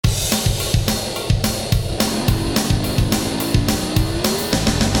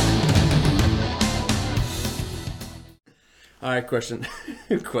All right, question.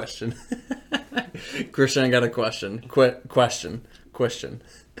 Christian, I got a question. Question.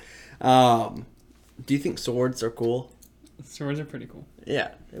 Do you think swords are cool? Swords are pretty cool.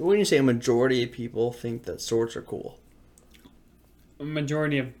 Yeah. When you say a majority of people think that swords are cool. A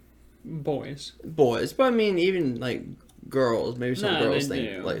majority of boys. Boys, but I mean even like girls. Maybe some girls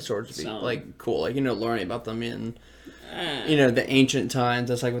think like swords would be like cool. Like learning about them in the ancient times.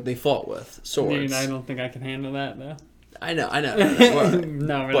 That's like what they fought with, swords. Dude, I don't think I can handle that though. I know.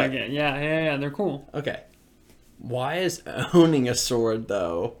 No, but I get it. Yeah, they're cool. Okay. Why is owning a sword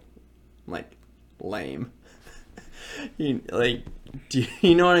though like lame? Do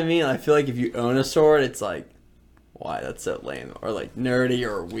you know what I mean? I feel like if you own a sword, it's like, why? That's so lame, or like nerdy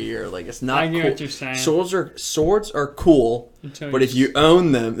or weird. Like it's not. I get cool. what you're saying. Swords are cool, but if you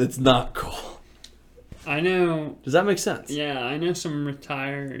own them, it's not cool. I know. Does that make sense? Yeah, I know some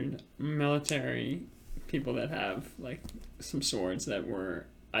retired military people that have like some swords that were,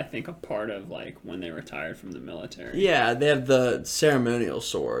 I think, a part of like when they retired from the military. Yeah, they have the ceremonial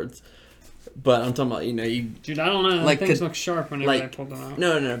swords. But I'm talking about, Dude, I don't know. Like things look sharp whenever I pull them out.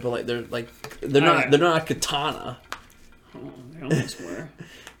 No, but like they're not a katana. Oh, they almost were.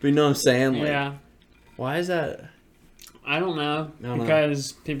 But you know what I'm saying? Like, yeah. Why is that? I don't know.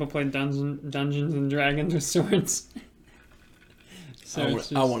 Because people play Dungeons and Dragons with swords. So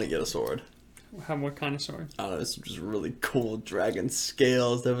I want to get a sword. What kind of sword? I don't know. It's just really cool dragon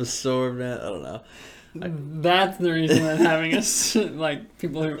scales. They have a sword, man. I don't know. That's the reason that having like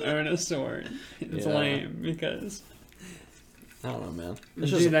people who own a sword is lame, because I don't know, man.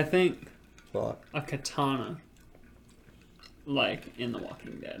 Dude, I think fuck. A katana, like in The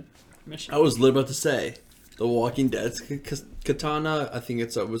Walking Dead. I was literally about to say The Walking Dead's katana. I think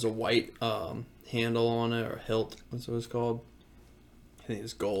it was a white handle on it, or hilt. That's what it's called. I think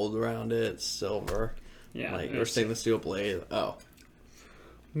it's gold around it. It's silver. Yeah, or stainless steel blade. Oh,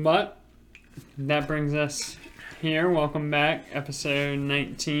 but. That brings us here. Welcome back, episode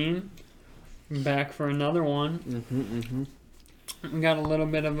 19. Back for another one. We got a little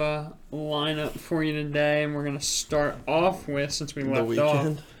bit of a lineup for you today, and we're going to start off with, since we left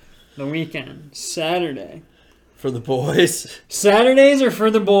off, the weekend. Saturday. For the boys. Saturdays are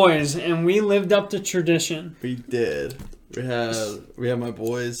for the boys, and we lived up to tradition. We did. We had my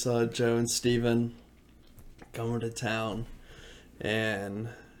boys, Joe and Steven, coming to town, and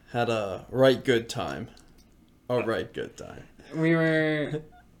had a right good time. I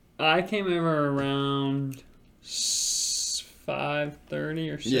came over around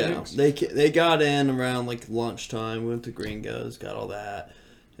 5:30 or 6. Yeah, they got in around like lunchtime. Went to Gringo's, got all that,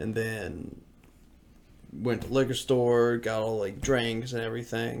 and then went to the liquor store, got all like drinks and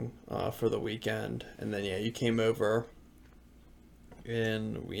everything for the weekend. And then you came over,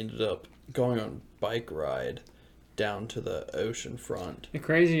 and we ended up going on a bike ride down to the ocean front. The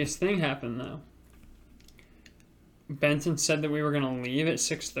craziest thing happened though. Benton said that we were gonna leave at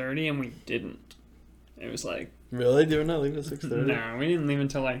 6:30, and we didn't. It was like, really? Did we not leave at 6:30? No, we didn't leave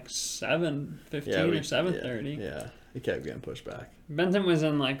until like 7:15 or 7:30. Yeah, it kept getting pushed back. Benton was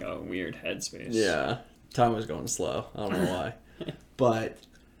in like a weird headspace. Yeah, time was going slow. I don't know why, but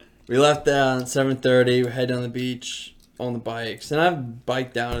we left down at 7:30. We head down the beach on the bikes, and I've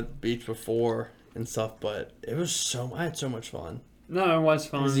biked down at the beach before and stuff, but I had so much fun. No, it was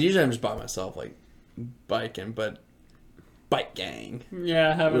fun. Usually I'm just by myself, like biking, but bike gang.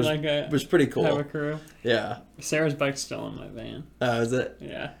 Yeah, it was pretty cool. Have a crew. Yeah. Sarah's bike's still in my van. Oh, is it?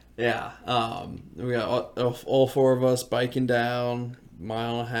 Yeah. Yeah. We got all four of us biking down,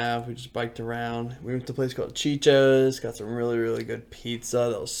 mile and a half. We just biked around. We went to a place called Chicho's. Got some really, really good pizza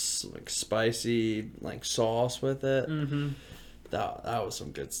that was like spicy, like sauce with it. Mm-hmm. That was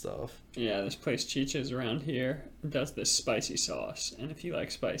some good stuff. Yeah, this place Chicho's around here does this spicy sauce, and if you like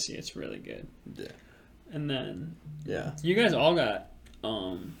spicy, it's really good. Yeah. And then you guys all got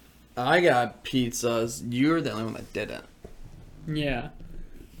I got pizzas. You were the only one that didn't. Yeah.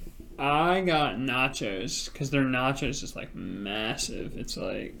 I got nachos, because their nachos is like massive. It's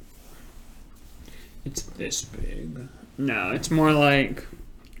like, it's this big. No, it's more like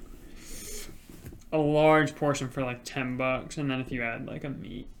a large portion for like $10, and then if you add like a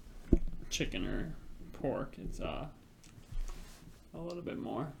meat, chicken or pork, it's a little bit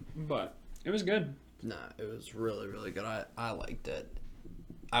more. But it was good. Nah, it was really, really good. I liked it.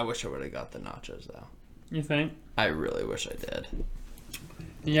 I wish I would have got the nachos though. You think? I really wish I did.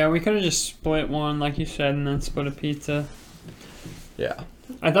 Yeah, we could have just split one, like you said, and then split a pizza. Yeah.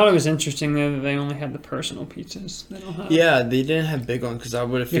 I thought it was interesting though that they only had the personal pizzas. They don't have. Yeah, they didn't have big ones because I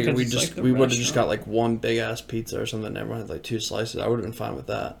would have figured we would have just got restaurant. like one big ass pizza or something. And everyone had like 2 slices. I would have been fine with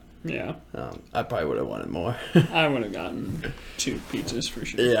that. Yeah. I probably would have wanted more. I would have gotten 2 pizzas for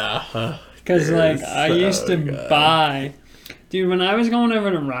sure. Yeah. Because, like, I used to good. buy... Dude, when I was going over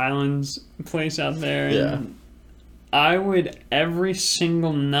to Ryland's place out there, and I would every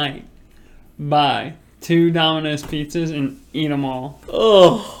single night buy 2 Domino's pizzas and eat them all.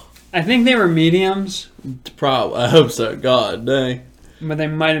 Oh. I think they were mediums. Probably. I hope so. God dang. But they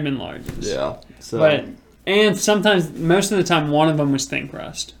might have been larges. Yeah. So. And sometimes, most of the time, one of them was thin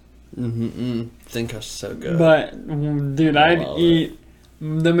crust. Thin crust is so good. But, dude, I'd eat...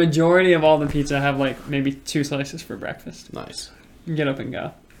 The majority of all the pizza have, like, maybe 2 slices for breakfast. Nice. Get up and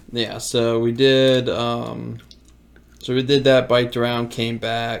go. Yeah, so we did that, biked around, came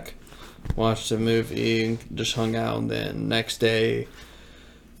back, watched a movie, just hung out, and then next day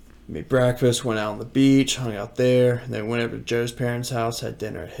made breakfast, went out on the beach, hung out there, and then went over to Joe's parents' house, had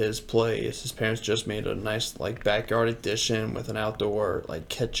dinner at his place. His parents just made a nice, like, backyard addition with an outdoor, like,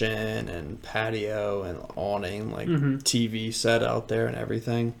 kitchen and patio and awning, like, TV set out there and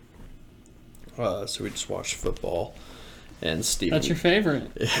everything. So we just watched football. And Steven... That's your favorite.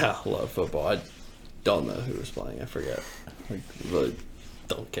 Yeah, I love football. I don't know who was playing. I forget. I really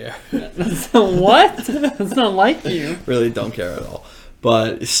don't care. What? That's not like you. Really don't care at all.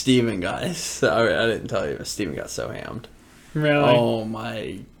 But Steven got... Sorry, I didn't tell you, but Steven got so hammed. Really? Oh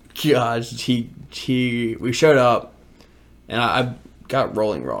my gosh. We showed up, and I got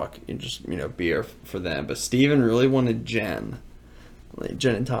Rolling Rock and just, beer for them. But Steven really wanted gin. Like,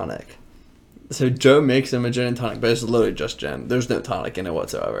 gin and tonic. So Joe makes him a gin and tonic, but it's literally just gin. There's no tonic in it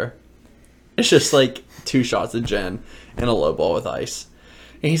whatsoever. It's just like 2 shots of gin and a low ball with ice.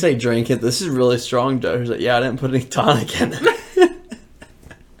 And he's like, drink it. This is really strong, Joe. He's like, yeah, I didn't put any tonic in it.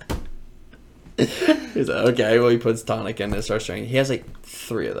 He's like, okay, well, he puts tonic in it and starts drinking. He has like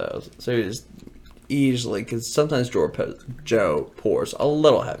 3 of those. So he just easily, because sometimes Joe pours a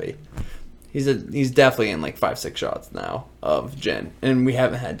little heavy. He's definitely in like 5-6 shots now of gin, and we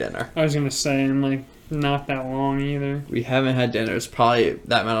haven't had dinner. I was gonna say, and like not that long either. We haven't had dinner. It's probably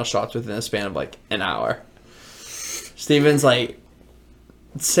that amount of shots within a span of like an hour. Steven's like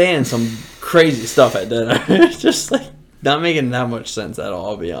saying some crazy stuff at dinner. It's just like not making that much sense at all,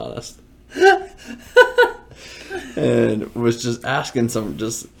 I'll be honest. And was just asking some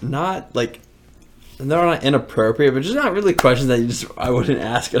just not like, they're not inappropriate, but just not really questions that I wouldn't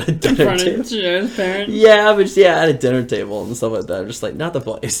ask at a dinner table. In front of Joe's parents? Yeah, but just, at a dinner table and stuff like that. Just like, not the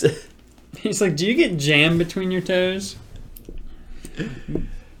place. He's like, do you get jam between your toes?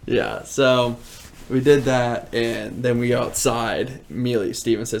 Yeah, so we did that, and then we go outside. Immediately,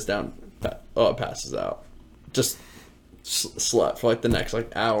 Steven sits down, passes out. Just slept for like the next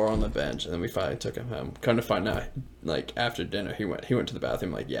like hour on the bench, and then we finally took him home. Come to find out, like after dinner, he went to the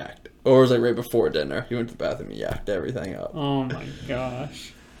bathroom, like yacked, or it was like right before dinner. He went to the bathroom and yacked everything up. Oh my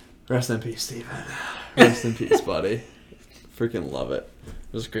gosh! Rest in peace, Steven. Rest in peace, buddy. Freaking love it.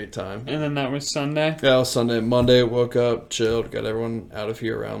 It was a great time. And then that was Sunday? Yeah, it was Sunday. Monday, woke up, chilled, got everyone out of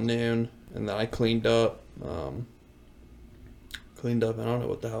here around noon, and then I cleaned up. I don't know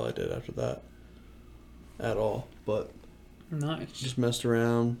what the hell I did after that at all, but nice. Just messed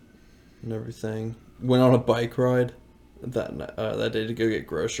around and everything. Went on a bike ride that day to go get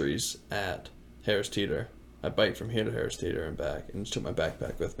groceries at Harris Teeter. I biked from here to Harris Teeter and back, and just took my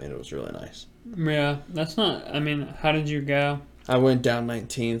backpack with me, and it was really nice. Yeah, that's not... I mean, how did you go? I went down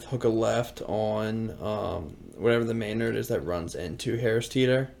 19th, hook a left on whatever the main road is that runs into Harris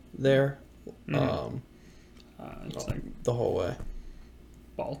Teeter there. It's like the whole way.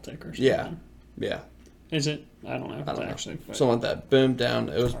 Baltic or something. Yeah. Is it? I don't know if I don't it's actually... know. Something like that. Boom, down.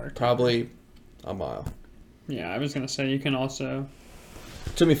 It was probably a mile. Yeah, I was going to say, you can also...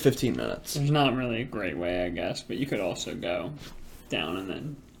 It took me 15 minutes. There's not really a great way, I guess, but you could also go down and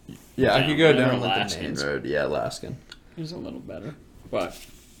then... Yeah, I could go down like the main road. Yeah, Alaskan. It was a little better. But,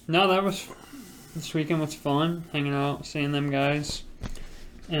 no, this weekend was fun. Hanging out, seeing them guys,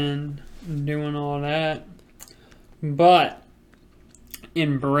 and doing all that. But,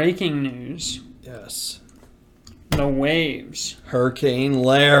 in breaking news... Yes. The waves. Hurricane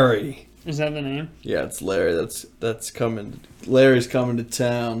Larry. Is that the name? Yeah, it's Larry. That's coming. Larry's coming to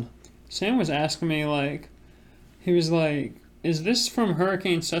town. Sam was asking me, like, he was like, is this from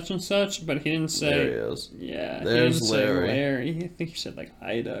Hurricane such and such? But he didn't say. There he is. Yeah, there's he didn't Larry. Say Larry. I think he said like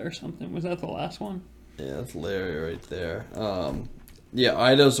Ida or something. Was that the last one? Yeah, that's Larry right there. Yeah,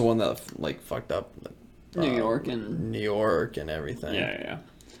 Ida's the one that like fucked up New York and everything. Yeah.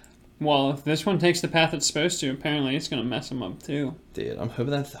 Well, if this one takes the path it's supposed to, apparently it's going to mess them up too. Dude, I'm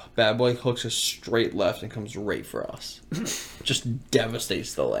hoping that bad boy hooks us straight left and comes right for us. Just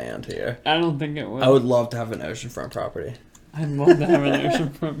devastates the land here. I don't think it will. I would love to have an oceanfront property. I'd love to have an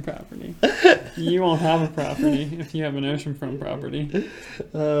oceanfront property. You won't have a property if you have an oceanfront property.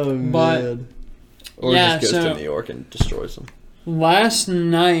 Oh, but, man. Or yeah, just goes to New York and destroys them. Last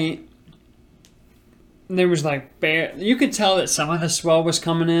night, there was like you could tell that some of the swell was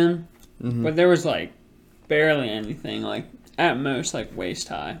coming in, but there was like barely anything, like at most like waist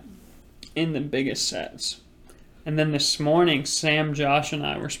high in the biggest sets. And then this morning, Sam, Josh, and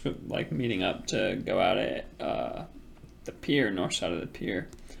I were like meeting up to go out at the pier, north side of the pier.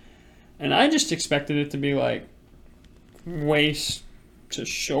 And I just expected it to be like waist to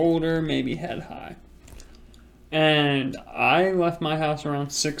shoulder, maybe head high. And I left my house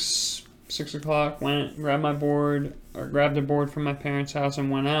around 6 o'clock, went, grabbed the board from my parents' house and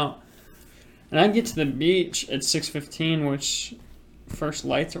went out. And I get to the beach at 6:15, which first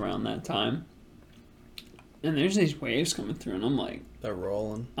light's around that time. And there's these waves coming through, and I'm like... They're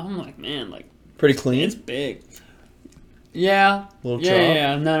rolling. I'm like, man, like... Pretty clean? It's big. Yeah. Little chop?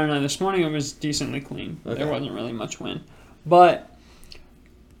 Yeah. No. This morning it was decently clean. Okay. There wasn't really much wind. But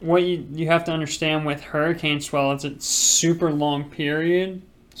what you have to understand with hurricane swell is it's super long period,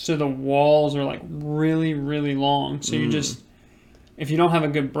 so the walls are like really, really long. So you just... If you don't have a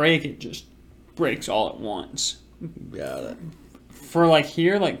good break, it just breaks all at once. Got it. For like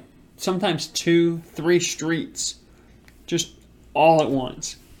here, like... Sometimes 2-3 streets, just all at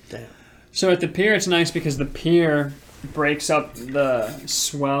once. Damn. So at the pier, it's nice because the pier breaks up the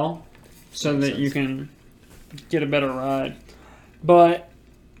swell so that you can get a better ride. But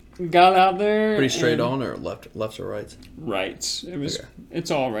got out there. Pretty straight on or left or right? Rights. Okay. It's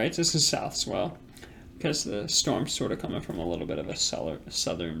all rights. This is south swell because the storm's sort of coming from a little bit of a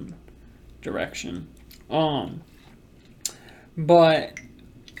southern direction. But.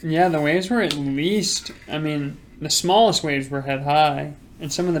 Yeah, the waves were at least, I mean, the smallest waves were head high,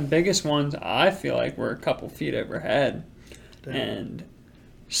 and some of the biggest ones I feel like were a couple feet overhead. Damn. And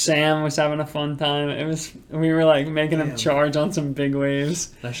Sam was having a fun time. We were like making him charge on some big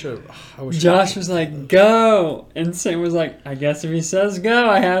waves. Josh was like, go! And Sam was like, I guess if he says go,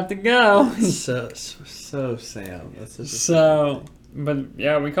 I have to go. So Sam. That's such but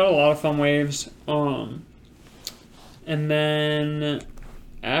yeah, we caught a lot of fun waves. And then...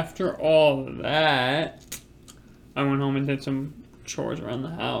 After all that, I went home and did some chores around the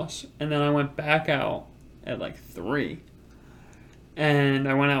house. And then I went back out at like 3. And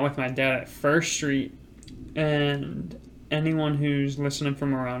I went out with my dad at First Street. And anyone who's listening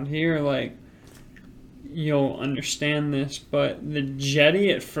from around here, like, you'll understand this. But the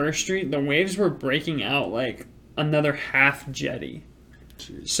jetty at First Street, the waves were breaking out like another half jetty.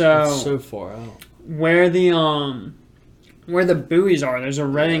 Jeez, so that's so far out. Where the buoys are, there's a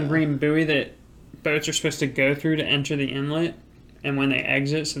red and green buoy that boats are supposed to go through to enter the inlet, and when they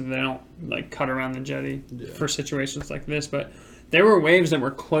exit, so they don't like cut around the jetty for situations like this. But there were waves that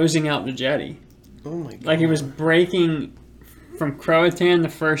were closing out the jetty. Oh my god! Like it was breaking from Croatan to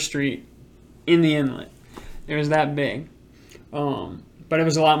First Street in the inlet. It was that big, but it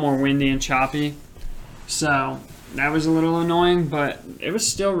was a lot more windy and choppy, so that was a little annoying. But it was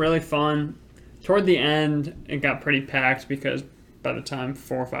still really fun. Toward the end, it got pretty packed because by the time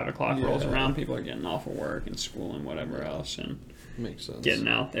 4 or 5 o'clock rolls around, people are getting off of work and school and whatever else and makes sense. Getting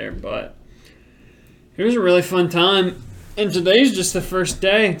out there. But it was a really fun time. And today's just the first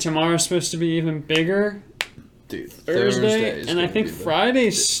day. Tomorrow's supposed to be even bigger. Dude, Thursday. And I think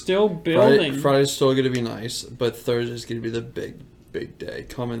Friday's still building. Friday's still going to be nice, but Thursday's going to be the big day.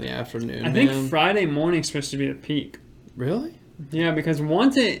 Come in the afternoon, I think Friday morning's supposed to be the peak. Really? Yeah, because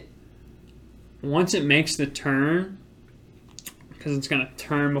once it makes the turn, because it's going to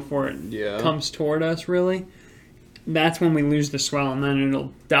turn before it comes toward us, really, that's when we lose the swell, and then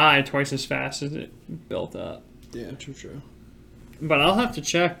it'll die twice as fast as it built up. Yeah, true. But I'll have to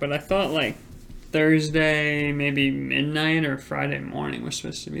check, but I thought, like, Thursday, maybe midnight, or Friday morning was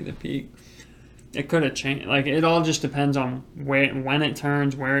supposed to be the peak. It could have changed. Like, it all just depends on when it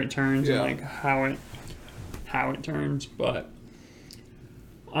turns, where it turns, and, like, how it turns, but...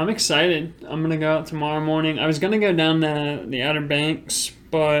 I'm excited. I'm going to go out tomorrow morning. I was going to go down the Outer Banks,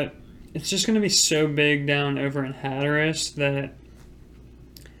 but it's just going to be so big down over in Hatteras that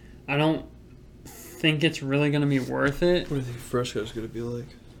I don't think it's really going to be worth it. What do you think Frisco's going to be like?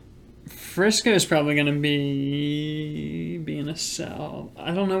 Frisco's probably going to be in a south.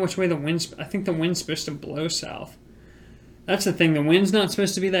 I don't know which way the wind's... I think the wind's supposed to blow south. That's the thing. The wind's not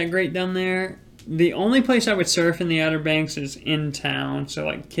supposed to be that great down there. The only place I would surf in the Outer Banks is in town, so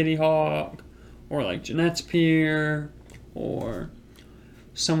like Kitty Hawk or like Jeanette's Pier or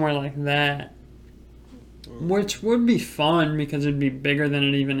somewhere like that, which would be fun because it'd be bigger than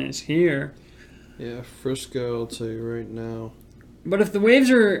it even is here. Yeah, Frisco, I'll tell you right now. But if the waves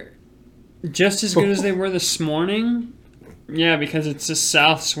are just as good as they were this morning, yeah, because it's a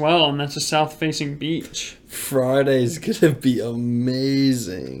south swell and that's a south-facing beach. Friday's gonna be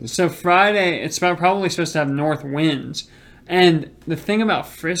amazing. So Friday, it's probably supposed to have north winds. And the thing about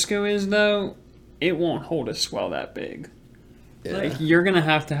Frisco is, though, it won't hold a swell that big. Yeah. Like, you're going to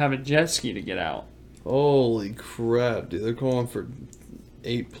have a jet ski to get out. Holy crap, dude. They're calling for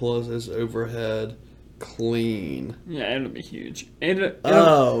 8+ as overhead clean. Yeah, it'll be huge.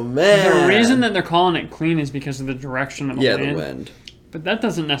 Oh, man. The reason that they're calling it clean is because of the direction of the wind. Yeah, the wind. But that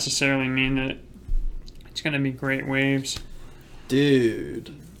doesn't necessarily mean that it's going to be great waves.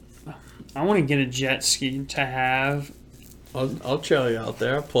 Dude. I want to get a jet ski to have. I'll trail you out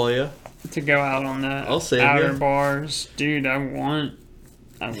there. I'll pull you. To go out on the outer bars. Dude, I want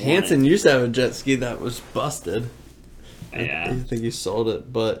Hanson used to have a jet ski that was busted. Yeah. I think he sold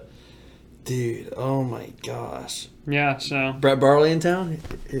it, but dude, oh my gosh. Yeah, so Brett Barley in town?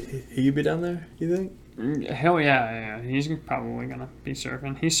 He'd be down there, you think? Hell yeah. He's probably gonna be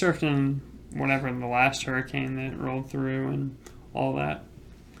surfing. He surfed in whatever the last hurricane that rolled through and all that.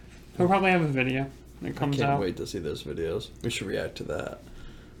 He'll probably have a video that comes out. I can't wait to see those videos. We should react to that.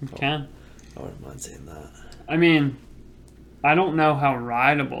 We can. I wouldn't mind seeing that. I mean, I don't know how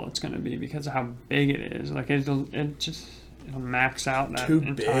rideable it's going to be because of how big it is. Like, it'll max out that Too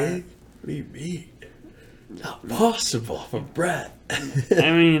entire... big? What do you mean? Not possible for Brett.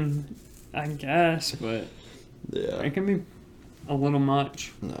 I mean, I guess, but yeah, it can be a little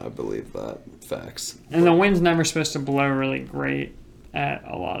much. No, I believe that. Facts. And the wind's never supposed to blow really great at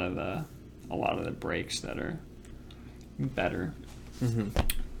a lot of the breaks that are better. Mm-hmm.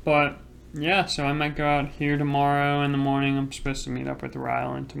 But yeah, so I might go out here tomorrow in the morning. I'm supposed to meet up with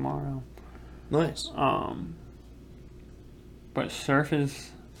Rylan tomorrow. Nice. But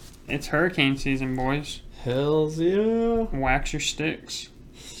it's hurricane season, boys. Hells yeah. Wax your sticks.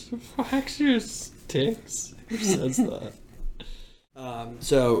 Wax your sticks? Who says that?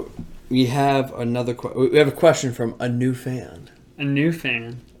 So we have we have a question from a new fan. A new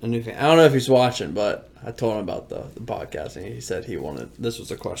fan. I don't know if he's watching, but I told him about the podcast, and he said this was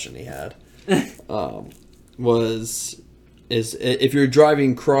a question he had. Is if you're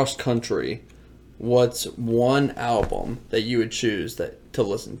driving cross country, what's one album that you would choose to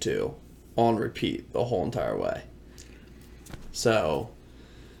listen to on repeat the whole entire way? So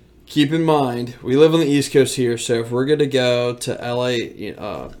keep in mind, we live on the East Coast here, so if we're gonna go to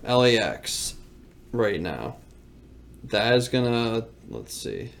LAX right now, that is gonna, let's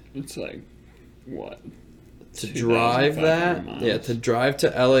see. It's like, what? To drive that? Miles. Yeah, to drive to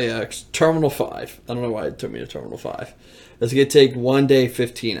LAX, Terminal 5. I don't know why it took me to Terminal 5. It's going to take 1 day,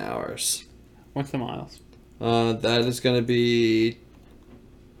 15 hours. What's the miles? That is going to be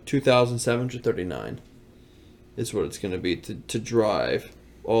 2,739 is what it's going to be to drive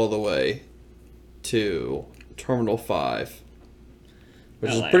all the way to Terminal 5,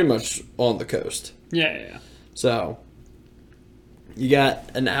 which is pretty much on the coast. Yeah. So, you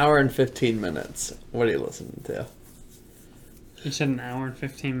got an hour and 15 minutes. What are you listening to? You said an hour and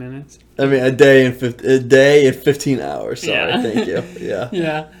 15 minutes? I mean, a day and 15 hours. Sorry, yeah. Thank you. Yeah.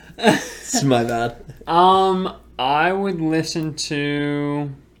 Yeah. It's my bad. I would listen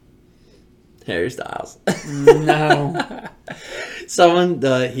to... Harry Styles. No. Someone,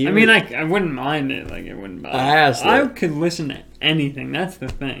 I wouldn't mind it. Like, it wouldn't bother. I could listen to anything. That's the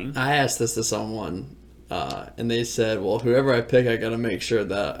thing. I asked this to someone, and they said, well, whoever I pick, I gotta make sure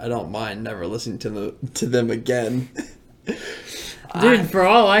that I don't mind never listening to them again. Dude, for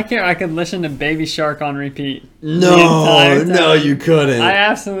all I care, I could listen to Baby Shark on repeat. No, you couldn't. I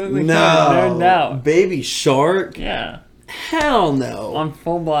absolutely could. No doubt. Baby Shark? Yeah. Hell no. On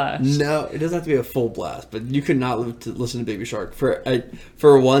full blast. No, it doesn't have to be a full blast, but you could not listen to Baby Shark for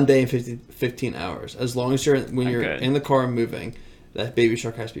 1 day and 15 hours. As long as you're in the car moving, that Baby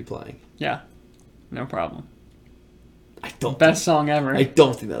Shark has to be playing. Yeah. No problem. Best song ever. I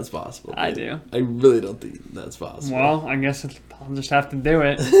don't think that's possible. I do. I really don't think that's possible. Well, I guess I'll just have to do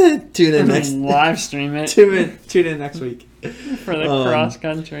it. Tune in next. Live stream it. Tune in next week for the cross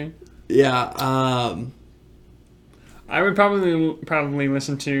country. Yeah. I would probably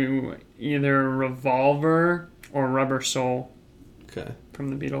listen to either Revolver or Rubber Soul. Okay. From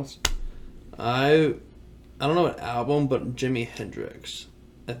the Beatles. I don't know what album, but Jimi Hendrix,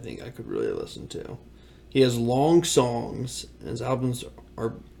 I think I could really listen to. He has long songs, and his albums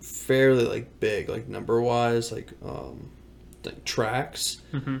are fairly big, number wise, like tracks.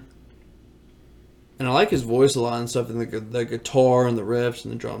 Mm-hmm. And I like his voice a lot and stuff, and the guitar and the riffs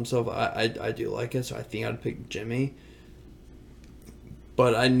and the drum stuff. I do like it, so I think I'd pick Jimmy.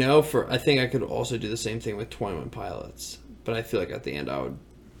 But I think I could also do the same thing with 21 Pilots. But I feel like at the end I would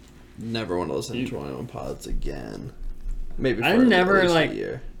never want to listen to 21 Pilots again. Maybe for I never at least like. a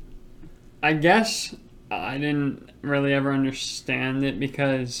year. I guess I didn't really ever understand it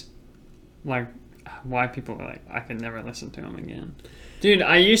because, like, why people were like, I could never listen to them again. Dude,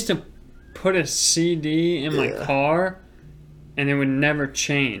 I used to put a CD in my car, and it would never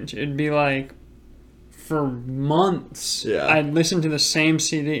change. It'd be like, for months, I'd listen to the same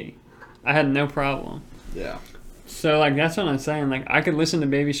CD. I had no problem. Yeah. So, like, that's what I'm saying. Like, I could listen to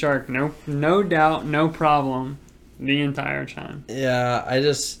Baby Shark, no doubt, no problem, the entire time. Yeah, I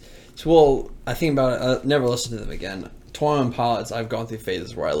think about it. I never listened to them again. 21 Pilots, I've gone through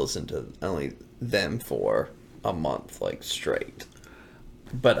phases where I listened to only them for a month, like, straight.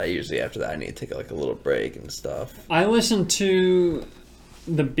 But I usually, after that, I need to take, like, a little break and stuff. I listened to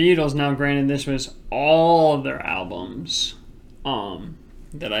the Beatles. Now, granted, this was all of their albums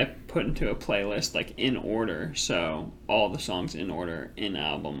that I put into a playlist, like, in order. So, all the songs in order, in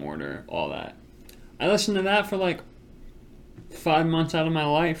album order, all that. I listened to that for, like, 5 months out of my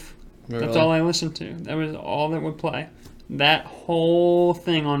life. Really? That's all I listened to. That was all that would play. That whole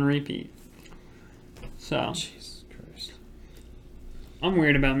thing on repeat. So, Jesus Christ. I'm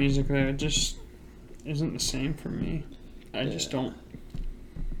weird about music, though. It just isn't the same for me. I just don't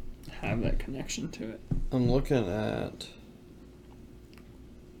have that connection to it. I'm looking at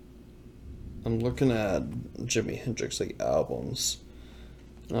Jimi Hendrix, like, albums.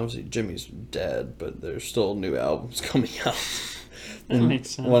 Obviously, Jimmy's dead, but there's still new albums coming out. That makes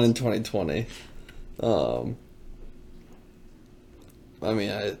sense. One in 2020. I mean,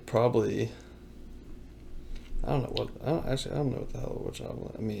 I don't know which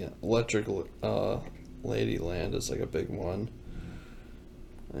album. I mean, Electric Ladyland is like a big one.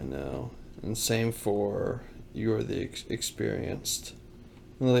 I know. And same for You Are the Experienced.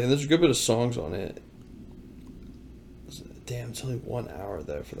 And there's a good bit of songs on it. Damn, it's only 1 hour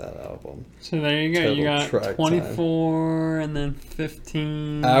there for that album. So there you go. Total You got track 24 and then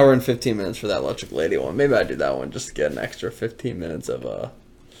 15. Hour and 15 minutes for that Electric Lady one. Maybe I do that one just to get an extra 15 minutes of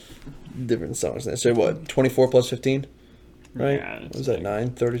different songs. So what, 24 plus 15? Right? Yeah, what was that,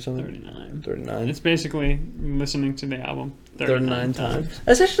 9? 30 something? 39. It's basically listening to the album 39 times.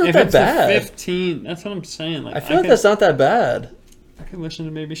 That's actually not if that bad. If it's 15, that's what I'm saying. Like, I feel like that's not that bad. I could listen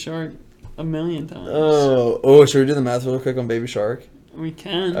to Baby Shark 1,000,000 times. Oh, should we do the math real quick on Baby Shark? We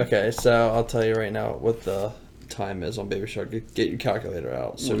can. Okay, so I'll tell you right now what the time is on Baby Shark. Get your calculator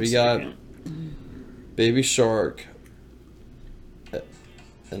out. So we got Baby Shark,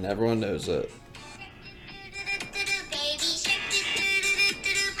 and everyone knows it.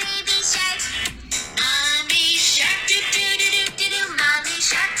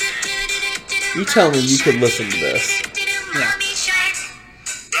 You tell me you could listen to this. Yeah.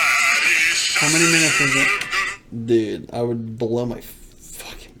 How many minutes is it? Dude, I would blow my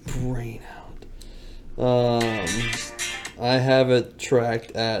fucking brain out. I have it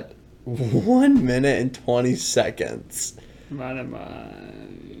tracked at 1 minute and 20 seconds. Divided by...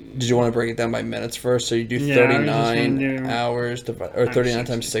 Did you want to break it down by minutes first? So you do 39 hours, or 39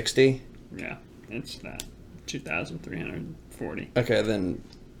 times 60? Yeah, it's that. 2,340. Okay, then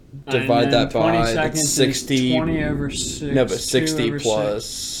divide that by... 20 seconds 60... 20 over 6. No, but 60 plus...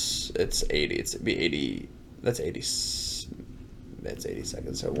 6. It's 80. It'd be 80... That's 80... That's 80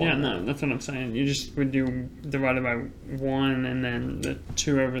 seconds. So yeah, no, that's what I'm saying. You just would do divided by 1, and then the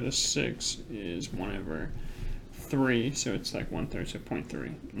 2 over the 6 is 1 over 3, so it's like 1/3, so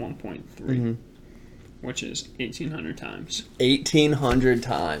 1.3, which is 1,800 times. 1,800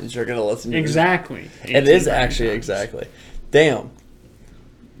 times you're gonna listen to exactly. It is actually times. Exactly. Damn,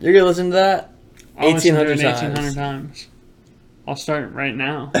 you're gonna listen to that 1,800 times. 1,800 times. I'll start right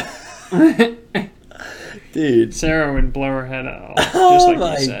now. Dude, Sarah would blow her head out. Just like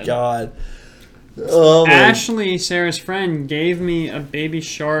my you said. God. Oh my. Ashley, Sarah's friend, gave me a Baby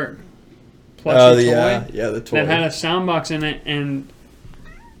Shark plushie toy. Yeah, the toy that had a sound box in it, and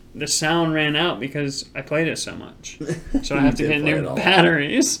the sound ran out because I played it so much. So I have to get new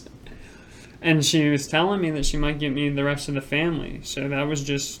batteries. And she was telling me that she might get me the rest of the family. So that was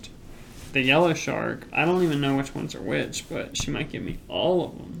just the yellow shark. I don't even know which ones are which, but she might give me all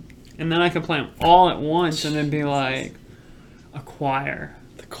of them. And then I could play them all at once, and it'd be like a choir.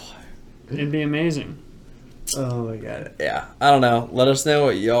 The choir. It'd be amazing. Oh my God. Yeah. I don't know. Let us know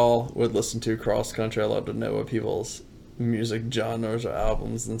what y'all would listen to cross country. I'd love to know what people's music genres or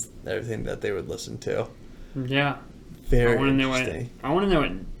albums and everything that they would listen to. Yeah. Very interesting. I want to know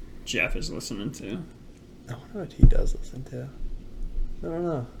what Jeff is listening to. I wonder what he does listen to. I don't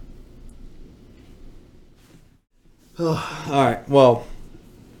know. Oh, all right. Well,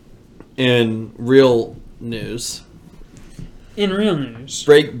 in real news. In real news.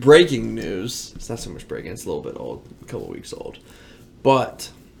 Breaking news. It's not so much breaking. It's a little bit old. A couple weeks old.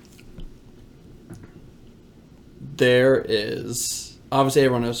 But there is... Obviously,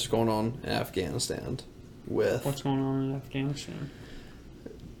 everyone knows what's going on in Afghanistan with... What's going on in Afghanistan?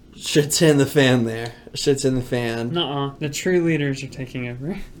 Shit's in the fan there. Shit's in the fan. Nuh-uh. The true leaders are taking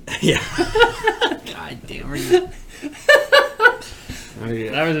over. Yeah. God damn it.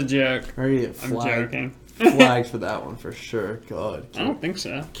 That was a joke. I'm joking. Flagged for that one for sure. God. I don't think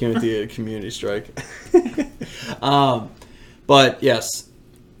so. Came with the community strike. But yes,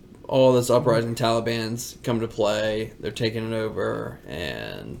 all this uprising Taliban's come to play. They're taking it over,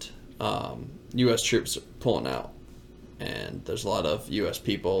 and U.S. troops are pulling out. And there's a lot of U.S.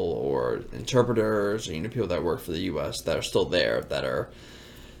 people or interpreters, or, people that work for the U.S. that are still there that are.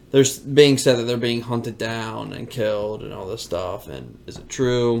 There's being said that they're being hunted down and killed and all this stuff. And is it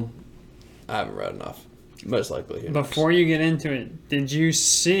true? I haven't read enough. Most likely. Before you get into it, did you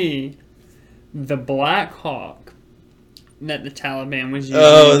see the Black Hawk that the Taliban was using?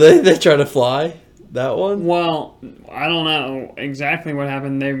 Oh, they try to fly? That one? Well, I don't know exactly what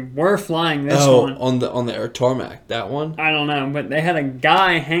happened. They were flying this one. on the air tarmac. That one? I don't know, but they had a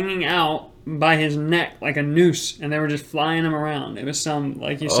guy hanging out by his neck like a noose, and they were just flying him around. It was some,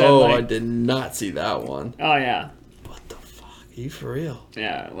 like you said. Oh, I did not see that one. Oh, yeah. What the fuck? Are you for real?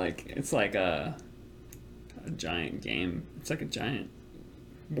 Yeah, like, it's like a giant game. It's like a giant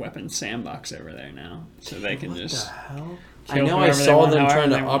weapon sandbox over there now. So they can just... What the hell? I know I saw them trying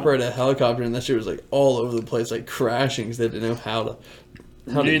to operate a helicopter, and that shit was like all over the place, like crashing because they didn't know how to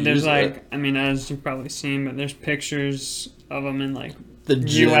Dude, there's use like, it. I mean, as you've probably seen, but there's pictures of them in like The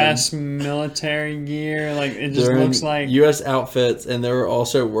gym. U.S. military gear. Like, it just looks like U.S. outfits, and they were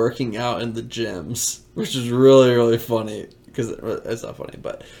also working out in the gyms, which is really, really funny. Because it's not funny,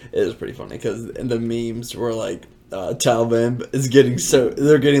 but it is pretty funny. Because the memes were like, Taliban is getting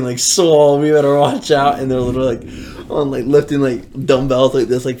they're getting like swole. We better watch out, and they're literally like on like lifting like dumbbells like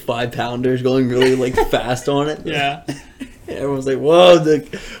this, like 5-pounders, going really like fast on it. Yeah. Everyone's like, whoa,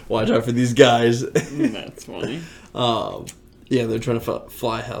 watch out for these guys. That's funny. Yeah, they're trying to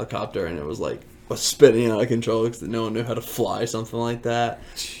fly a helicopter, and it was spinning out of control because no one knew how to fly something like that.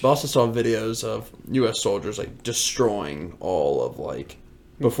 But I also saw videos of U.S. soldiers like destroying all of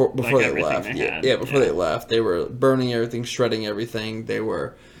before Like they left. Before they left, they were burning everything, shredding everything. They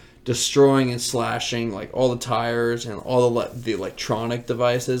were destroying and slashing like all the tires and all the electronic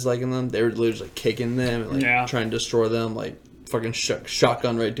devices like in them. They were literally just like kicking them and like trying to destroy them, like fucking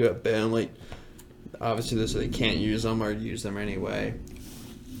shotgun right to it, boom. Like obviously they can't use them or use them anyway.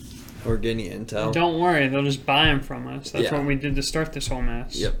 Or get any intel. Don't worry, they'll just buy them from us. That's what we did to start this whole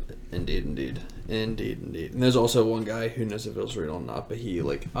mess. Yep, indeed. And there's also one guy who knows if it was real or not, but he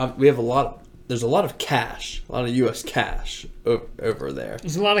we have there's a lot of cash, a lot of U.S. cash over there.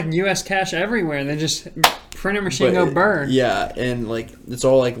 There's a lot of U.S. cash everywhere. They just printer machine go burn. Yeah, and like it's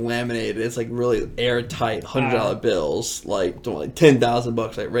all like laminated. It's like really airtight $100 bills, like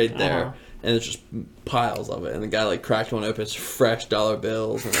 $10,000 like right there. And it's just piles of it. And the guy like cracked one open. It's fresh dollar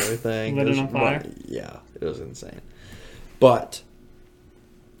bills and everything. Lit it on fire? Yeah, it was insane. But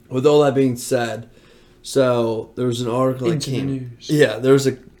with all that being said, so there was an article that came. Yeah, there was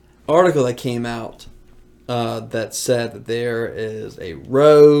an article that came out that said that there is a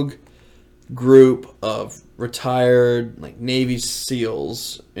rogue group of retired like Navy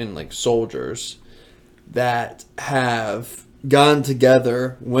SEALs and like soldiers that have gotten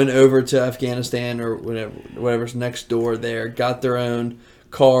together, went over to Afghanistan or whatever's next door there, got their own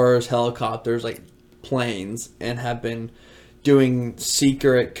cars, helicopters, like planes, and have been doing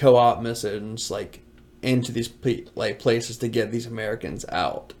secret co-op missions like into these places to get these Americans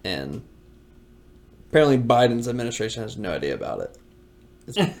out. And apparently Biden's administration has no idea about it.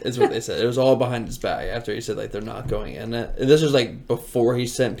 It's what they said. It was all behind his back after he said like they're not going in it. And this was like before he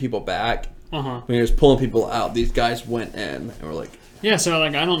sent people back. When he was pulling people out, these guys went in and were like... Yeah, so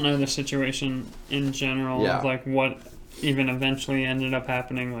like I don't know the situation in general of like what even eventually ended up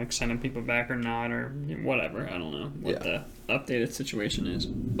happening, like sending people back or not or whatever. I don't know what the updated situation is.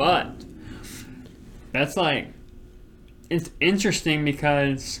 But that's like... It's interesting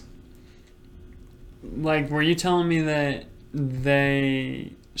because... Like, were you telling me that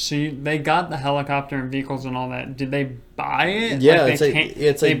they got the helicopter and vehicles and all that? Did they buy it? Yeah, like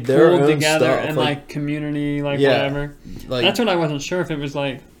it's they like their pulled own together stuff. and like community, whatever. Like that's what I wasn't sure if it was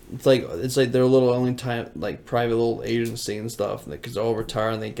like. It's like their little only time like private little agency and stuff because they're all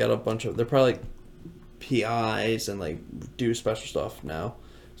retired and they get a bunch of. They're probably like PIs and like do special stuff now.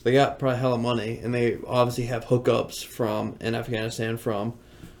 So they got probably hella money and they obviously have hookups in Afghanistan from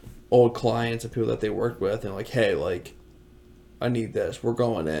old clients and people that they worked with, and like, hey, like, I need this. We're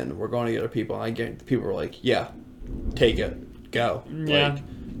going in. We're going to get our people. And I get the people were like, yeah, take it, go. Yeah.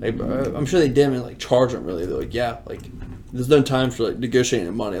 Like, I'm sure they didn't like charge them really. They're like, yeah, like, there's no time for like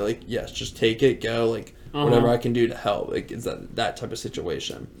negotiating money. Like, yes, just take it, go. Like, whatever I can do to help. Like, it's that type of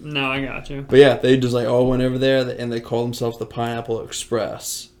situation. No, I got you. But yeah, they just like all went over there and they called themselves the Pineapple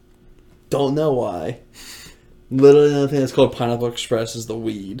Express. Don't know why. Literally, the only thing that's called Pineapple Express is the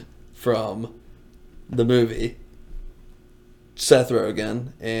weed from the movie. Seth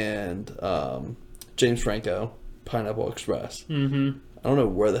Rogen and James Franco, Pineapple Express. Mm-hmm. I don't know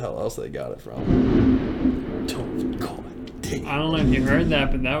where the hell else they got it from. Don't call it. Dang. I don't know if you heard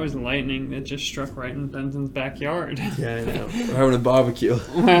that, but that was lightning that just struck right in Benton's backyard. Yeah, I know. We're having a barbecue.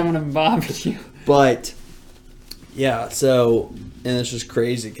 We're having a barbecue. But yeah, so and it's just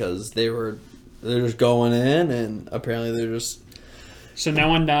crazy because they're just going in and apparently they're just. So no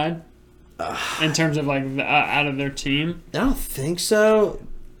one died. In terms of like out of their team. I don't think so.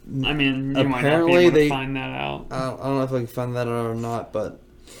 I mean, you might not be able to find that out. I don't know if I can find that out or not, but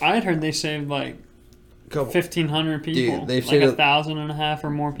I had heard they saved like 1,500 people. Dude, they've like saved 1,500 or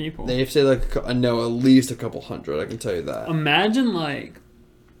more people. They've saved like at least a couple hundred. I can tell you that. Imagine like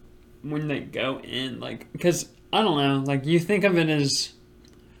when they go in, like because I don't know, like you think of it as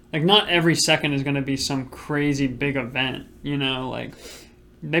like not every second is going to be some crazy big event, you know, like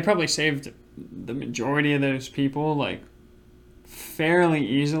they probably saved the majority of those people like fairly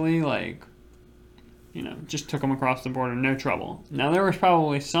easily, like, you know, just took them across the border, no trouble. Now, there was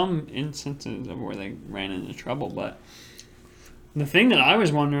probably some instances of where they ran into trouble, but the thing that I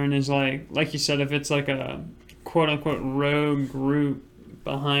was wondering is, like you said, if it's like a quote-unquote rogue group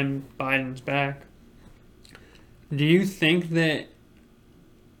behind Biden's back, do you think that,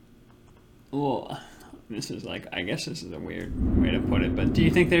 well, this is like, I guess this is a weird way to put it, but do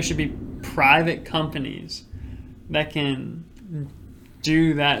you think there should be private companies that can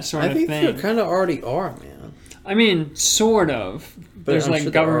do that sort of thing? I think there kind of already are, man. I mean, sort of. But there's I'm like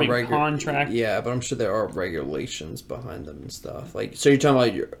sure government contract. Yeah, but I'm sure there are regulations behind them and stuff. Like, so you're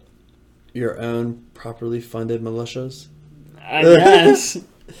talking about your own properly funded militias? I guess.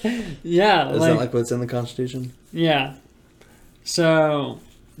 Yeah. Is that like what's in the Constitution? Yeah. So,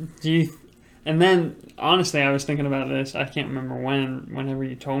 and then, honestly, I was thinking about this. I can't remember whenever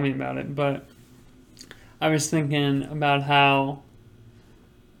you told me about it, but I was thinking about how,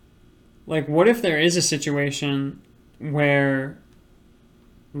 like, what if there is a situation where,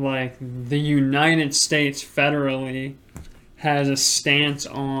 like, the United States federally has a stance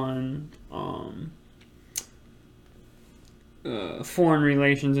on foreign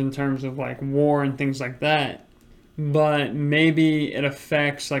relations in terms of, like, war and things like that, but maybe it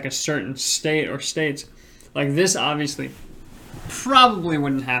affects, like, a certain state or states. Like, this obviously probably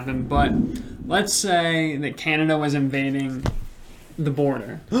wouldn't happen, but let's say that Canada was invading the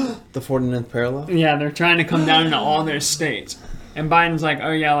border. The 49th parallel? Yeah, they're trying to come down into all their states. And Biden's like,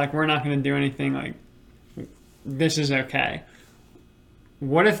 oh yeah, like we're not going to do anything, like this is okay.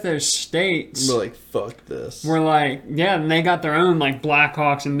 What if those states We're like, fuck this. were like, yeah, and they got their own like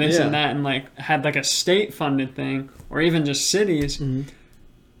Blackhawks and this and that and like had like a state funded thing or even just cities. Mm-hmm.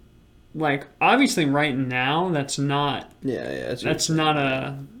 Like obviously right now that's not that's not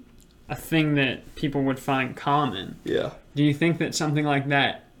a thing that people would find common. Yeah. Do you think that something like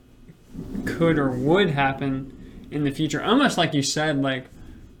that could or would happen in the future? Almost like you said, like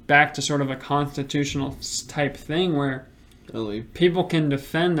back to sort of a constitutional type thing where only people can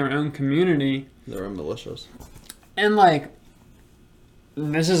defend their own community. Their own militias. And like,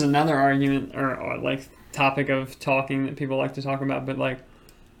 this is another argument or like topic of talking that people like to talk about, but like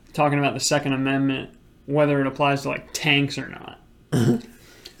talking about the Second Amendment, whether it applies to like tanks or not.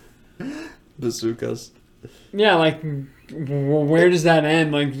 Bazookas. Yeah, like, where does that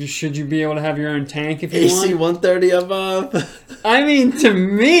end? Like, should you be able to have your own tank if you want? AC 130 above? I mean, to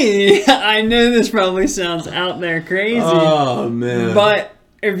me, I know this probably sounds out there crazy. Oh, man. But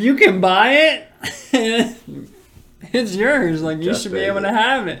if you can buy it, it's yours. Like, you should be able to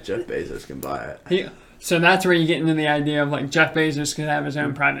have it. Jeff Bezos can buy it. So that's where you get into the idea of, like, Jeff Bezos could have his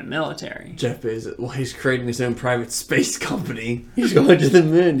own private military. Jeff Bezos, well, he's creating his own private space company. He's going to the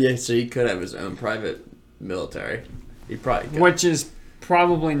moon. Yeah, so he could have his own private military. He probably could. Which is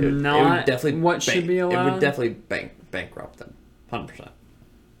probably not what should be allowed. It would definitely bankrupt them. 100%.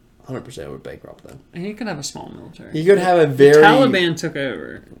 100% would bankrupt them. He could have a small military. He could have a very... The Taliban took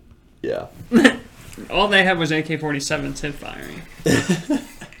over. Yeah. All they had was AK-47s hit firing.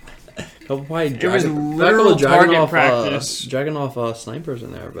 It was literal target practice. Dragging off snipers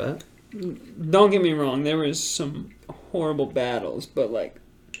in there, I bet. Don't get me wrong, there was some horrible battles, but like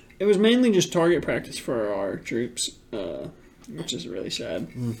it was mainly just target practice for our troops, which is really sad.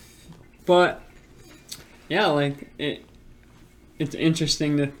 But yeah, like it's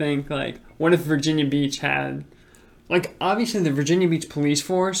interesting to think, like, what if Virginia Beach had, like, obviously the Virginia Beach police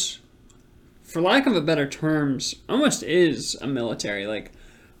force, for lack of a better terms, almost is a military. Like,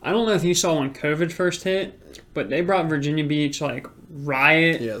 I don't know if you saw when COVID first hit, but they brought Virginia Beach, like,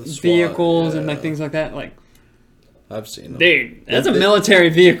 riot vehicles and, like, things like that. Like, I've seen them. Dude, that's a military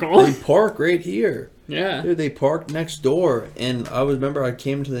vehicle. They park right here. Yeah. Dude, they parked next door. And remember I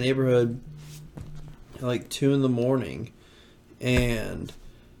came to the neighborhood at like 2 a.m. and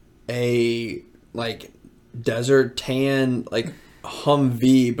a, like, desert tan, like,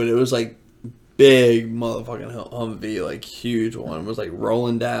 Humvee, but it was, like, big motherfucking Humvee, like, huge one, was, like,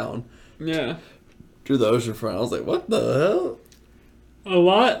 rolling down. Yeah. Through the ocean front. I was like, what the hell? A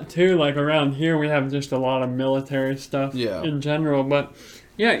lot, too, like, around here we have just a lot of military stuff in general. But,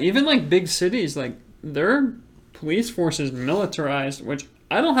 yeah, even, like, big cities, like, their police force is militarized, which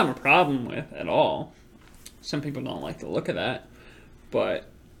I don't have a problem with at all. Some people don't like the look of that. But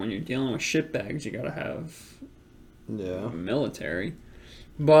when you're dealing with shitbags, you gotta have military.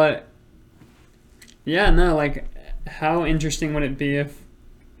 But, yeah, no, like, how interesting would it be if,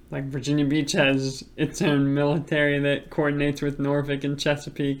 like, Virginia Beach has its own military that coordinates with Norfolk and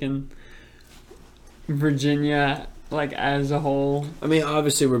Chesapeake and Virginia, like, as a whole? I mean,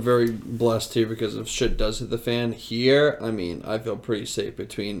 obviously we're very blessed here because if shit does hit the fan here, I mean, I feel pretty safe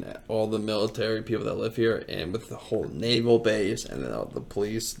between all the military people that live here and with the whole naval base and then all the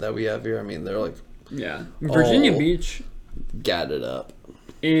police that we have here. I mean, they're like... Yeah. Virginia Beach... gadded up.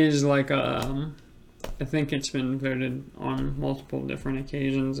 Is like I think it's been voted on multiple different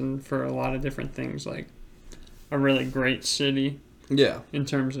occasions and for a lot of different things, like a really great city. Yeah. In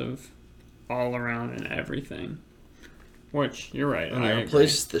terms of all around and everything. Which, you're right. I agree.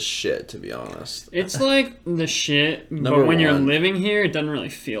 Place is the shit, to be honest. It's like the shit, but when you're living here, it doesn't really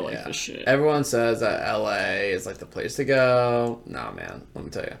feel like the shit. Everyone says that LA is like the place to go. Nah, man. Let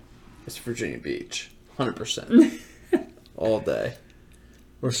me tell you. It's Virginia Beach. 100%. All day.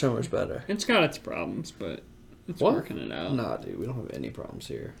 We're so much better. It's got its problems, but it's working it out. Nah, dude. We don't have any problems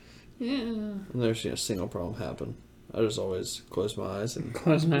here. Yeah. I've never seen a single problem happen. I just always close my eyes and...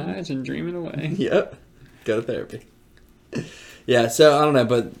 dream it away. Yep. Go to therapy. Yeah, so I don't know,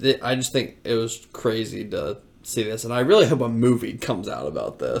 but I just think it was crazy to see this, and I really hope a movie comes out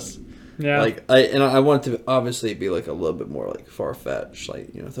about this. Yeah, like I want it to obviously be like a little bit more like far fetched,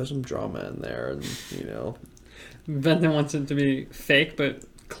 like, you know, throw some drama in there, and you know, Benton wants it to be fake but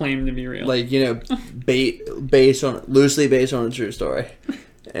claim to be real, like, you know, loosely based on a true story.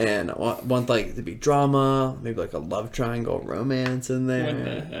 And I want like to be drama, maybe like a love triangle romance in there. What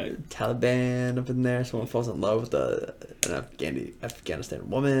the heck? Taliban up in there. Someone falls in love with an Afghanistan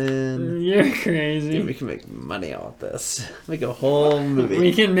woman. You're crazy. Dude, we can make money off this. Make a whole movie.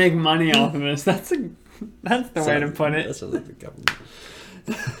 We can make money off of this. That's the way to put it. That sounds like the government.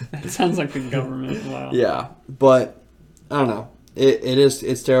 That sounds like the government. Wow. Yeah, but I don't know.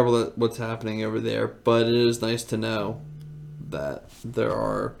 It's terrible that what's happening over there, but it is nice to know that there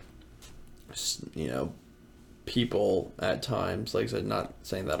are, you know, people at times, like I said, not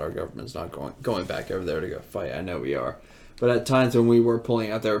saying that our government's not going back over there to go fight. I know we are. But at times when we were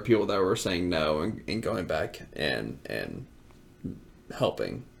pulling out, there were people that were saying no and going back and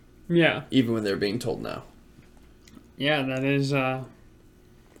helping. Yeah. Even when they're being told no. Yeah, that is, I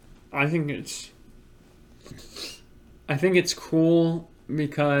think it's cool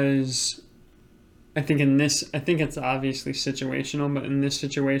because I think it's obviously situational, but in this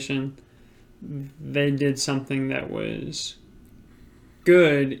situation, they did something that was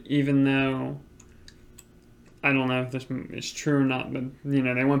good, even though I don't know if this is true or not, but, you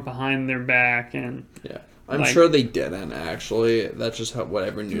know, they went behind their back and... Yeah. I'm sure they didn't, actually. That's just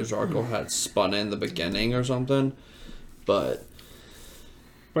whatever news article had spun in the beginning or something. But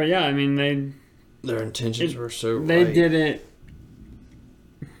yeah, I mean, their intentions were so right. They did it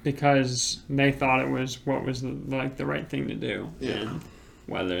because they thought it was what was the right thing to do. Yeah. And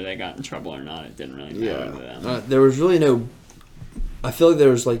whether they got in trouble or not, it didn't really matter to them. There was really no... I feel like there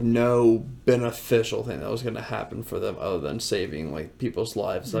was like no beneficial thing that was going to happen for them other than saving like people's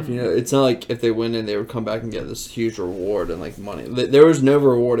lives. Stuff. You know, it's not like if they went in, they would come back and get this huge reward and like money. There was no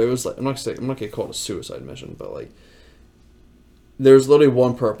reward. It was like, I'm not going to call it a suicide mission, but like there was literally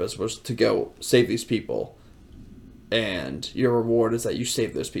one purpose, was to go save these people, and your reward is that you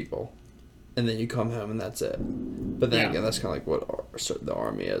save those people, and then you come home and that's it. But then again, that's kind of like what the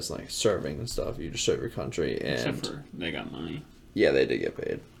army is, like serving and stuff. You just serve your country, and except for they got money. Yeah, they did get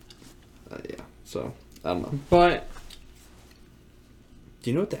paid. Yeah, so I don't know. But Do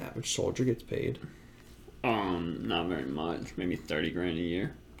you know what the average soldier gets paid? Not very much. Maybe $30,000 a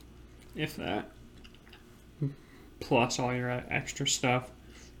year, if that. Plus all your extra stuff.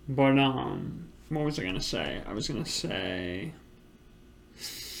 But what was I gonna say? I was gonna say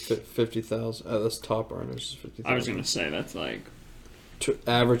 50,000. That's top earners is 50,000. I was gonna say that's like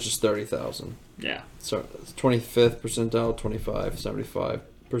average is 30,000. Yeah. So 25th percentile, 25, 75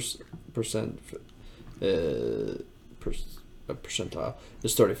 percent percentile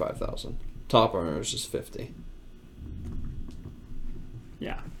is 35,000. Top earners is 50.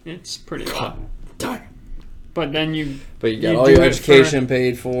 Yeah, it's pretty low. Darn. But then you got all your education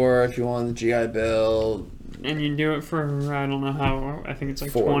paid for if you want the GI Bill. And you do it for, I don't know how, I think it's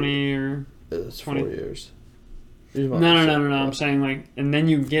like 20 or... It's 20 4 years. No. I'm saying like, and then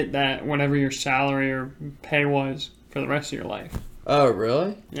you get that, whatever your salary or pay was for the rest of your life. Oh,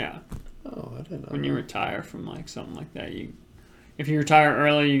 really? Yeah. Oh, I didn't know. When you retire from like something like that, if you retire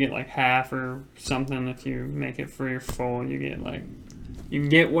early, you get like half or something. If you make it for your full, you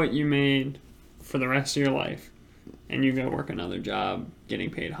get what you made for the rest of your life, and you go work another job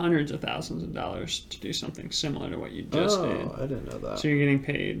getting paid hundreds of thousands of dollars to do something similar to what you just did. Oh, I didn't know that. So you're getting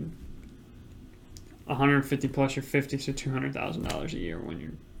paid 150 plus your 50, so $200,000 a year when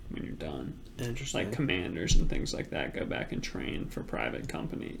you're done. Interesting. Like commanders and things like that go back and train for private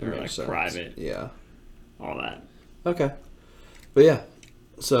company or like sense. private. Yeah. All that. Okay. But yeah,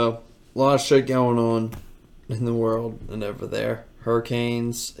 so a lot of shit going on in the world and over there.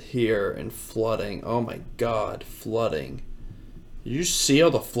 Hurricanes here and flooding. Oh my God, flooding. Did you see all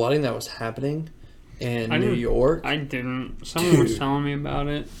the flooding that was happening in New York? I didn't. Someone was telling me about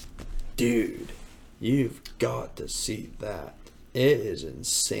it. Dude, you've got to see that. It is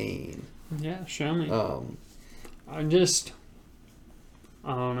insane. Yeah, show me. I don't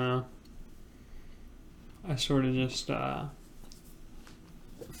know. I sort of just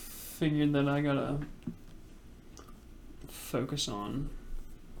figured that I gotta focus on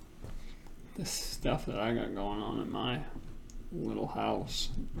the stuff that I got going on in my little house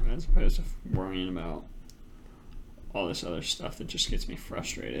as opposed to worrying about all this other stuff that just gets me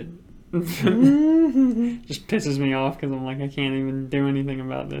frustrated. Just pisses me off because I'm like, I can't even do anything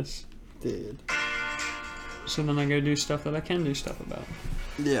about this. Dude. So then I go do stuff that I can do stuff about.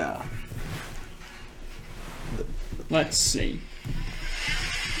 Yeah. Let's see.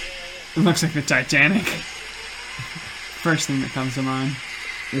 It looks like the Titanic. First thing that comes to mind.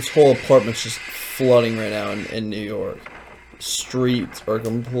 This whole apartment's just flooding right now in New York. Streets are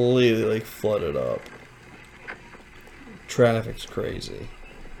completely like flooded up. Traffic's crazy.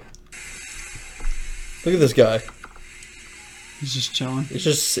 Look at this guy. He's just chilling.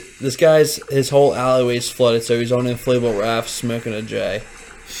 His whole alleyway's flooded, so he's on an inflatable raft smoking a J.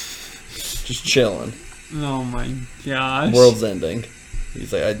 Just chilling. Oh my gosh. World's ending.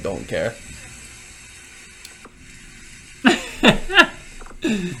 He's like, I don't care.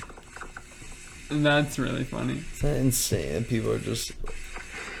 That's really funny. Isn't that insane? People are just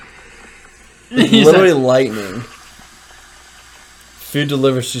literally lightning. Food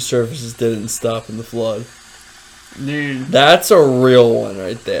delivery services didn't stop in the flood. Dude. That's a real one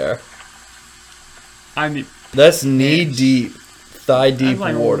right there. I mean, that's knee deep, thigh deep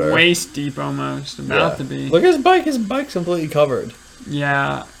like water. Waist deep almost. About to be. Look at his bike. His bike's completely covered.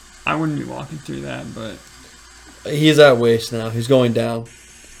 Yeah. I wouldn't be walking through that, but. He's at waist now. He's going down.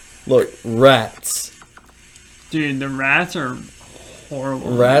 Look, rats. Dude, the rats are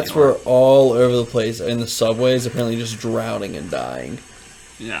horrible. Rats were all over the place in the subways, apparently just drowning and dying.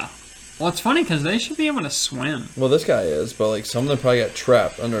 Yeah. Well, it's funny because they should be able to swim. Well, this guy is, but like some of them probably got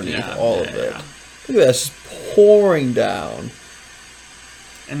trapped underneath all of it. Yeah. Look at that, it's just pouring down.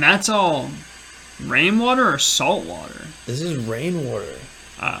 And that's all rainwater or salt water? This is rainwater.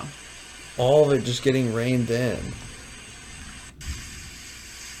 Oh. All of it just getting rained in.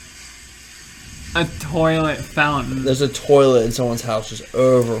 A toilet fountain. There's a toilet in someone's house just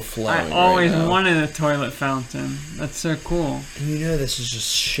overflowing. I always wanted a toilet fountain. That's so cool. And you know this is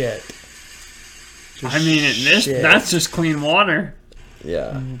just shit. Just that's just clean water.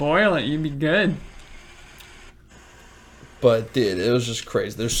 Yeah. Boil it, you'd be good. But dude, it was just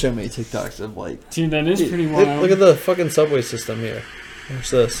crazy. There's so many TikToks of like. Dude, that is pretty wild. Look at the fucking subway system here.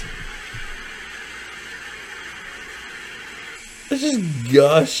 What's this? It's just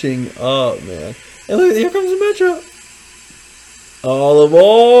gushing up, man. And look, here comes the metro. All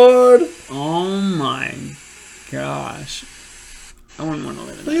aboard! Oh my gosh. I wouldn't want to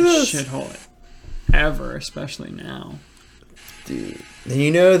live in that shithole ever, especially now. Dude. And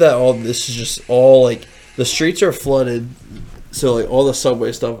you know that all this is just all like the streets are flooded, so like all the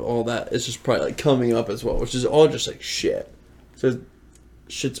subway stuff, all that is just probably like coming up as well, which is all just like shit. So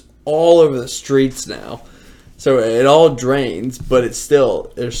shit's all over the streets now. So it all drains, but there's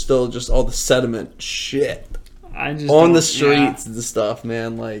still just all the sediment shit on the streets and stuff,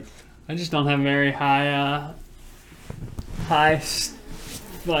 man. Like, I just don't have very high,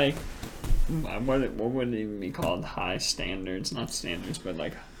 like, what would it even be called? High standards, not standards, but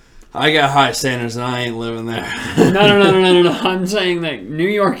like. I got high standards and I ain't living there. No. I'm saying that New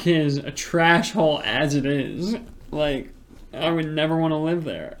York is a trash hole as it is. Like, I would never want to live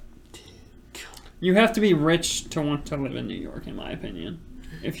there. You have to be rich to want to live in New York, in my opinion.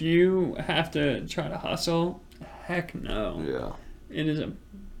 If you have to try to hustle, heck no. Yeah. It is a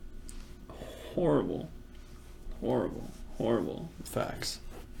horrible Facts.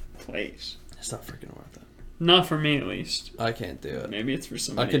 place. It's not freaking worth it. Not for me, at least. I can't do it. Maybe it's for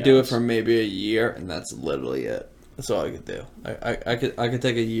somebody I could do it for maybe a year, and that's literally it. That's all I could do. I could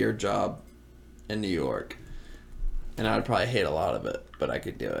take a year job in New York, and I would probably hate a lot of it, but I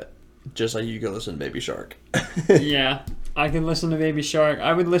could do it. Just like you could listen to Baby Shark. Yeah, I could listen to Baby Shark.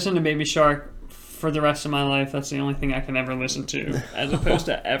 I would listen to Baby Shark for the rest of my life. That's the only thing I can ever listen to, as opposed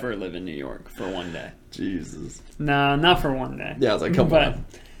to ever live in New York for one day. Jesus. No, not for one day. Yeah, I was like, come on.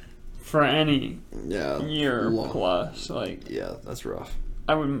 For any year long. plus, like, yeah, that's rough.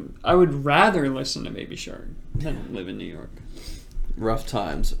 I would rather listen to Baby Shark than live in New York. Rough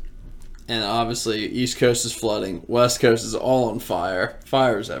times. And obviously, East Coast is flooding. West Coast is all on fire.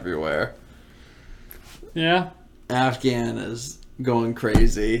 Fires everywhere. Yeah. Afghan is going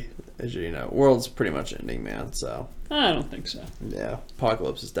crazy. As you know, world's pretty much ending, man. So I don't think so. Yeah,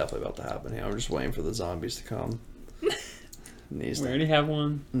 apocalypse is definitely about to happen here. I'm just waiting for the zombies to come. We already have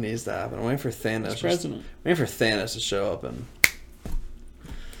one. Needs to happen. I'm waiting for Thanos. President. Waiting for Thanos to show up and.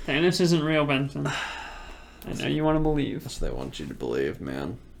 Thanos isn't real, Benton. I know you want to believe. That's what they want you to believe,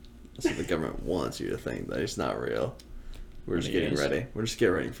 man. That's what the government wants you to think, that it's not real. We're just getting ready. We're just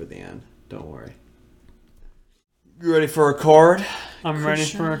getting ready for the end. Don't worry. You ready for a card? I'm ready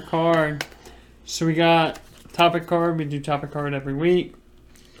for a card. So we got topic card. We do topic card every week.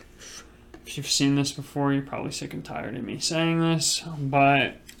 If you've seen this before, you're probably sick and tired of me saying this.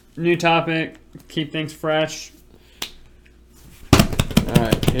 But new topic. Keep things fresh.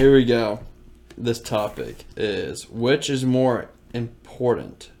 Alright, here we go. This topic is, which is more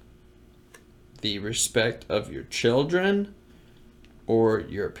important? The respect of your children or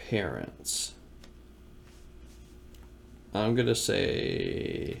your parents? I'm going to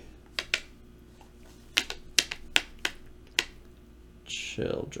say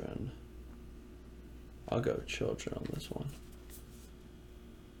children. I'll go children on this one.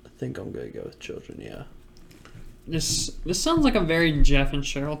 I think I'm going to go with children, yeah. This sounds like a very Jeff and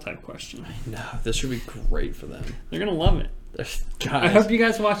Cheryl type question. I know. This would be great for them. They're going to love it. Guys. I hope you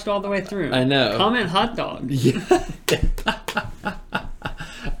guys watched all the way through. I know. Comment hot dog. Yeah.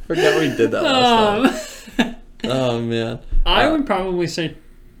 Forgot we did that last time. Oh, man. I would probably say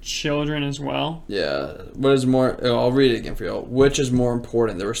children as well. Yeah. What is more... I'll read it again for y'all. Which is more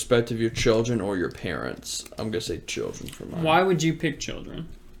important, the respect of your children or your parents? I'm going to say children for mine. Why would you pick children?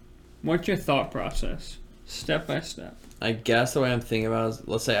 What's your thought process? Step by step. I guess the way I'm thinking about it is,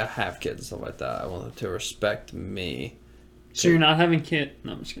 let's say I have kids and stuff like that. I want them to respect me. So you're not having kids?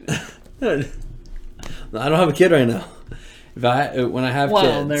 No, I'm just kidding. No, I don't have a kid right now. When I have kids...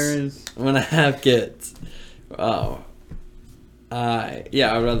 Well, there is... When I have kids...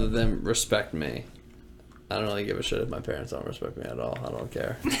 I'd rather them respect me. I don't really give a shit if my parents don't respect me at all. I don't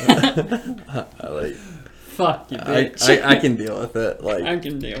care. Fuck you, bitch. I can deal with it. Like, I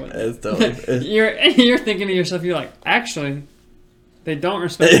can deal with it. It's totally, you're thinking to yourself, you're like, actually, they don't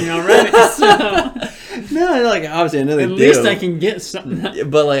respect me already. So no, like obviously I know they do. At least I can get something.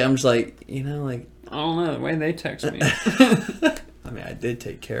 But like I'm just like, you know, like I don't know the way they text me. I mean, I did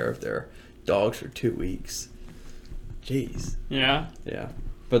take care of their dogs for 2 weeks. Jeez. Yeah. Yeah,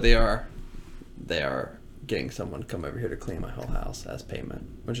 but they are getting someone to come over here to clean my whole house as payment,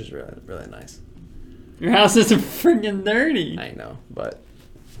 which is really, really nice. Your house is freaking dirty. I know, but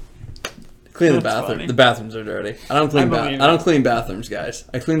clean the bathroom. Funny. The bathrooms are dirty. I don't clean bathrooms, guys.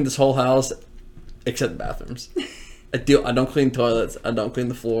 I clean this whole house except the bathrooms. I don't clean toilets. I don't clean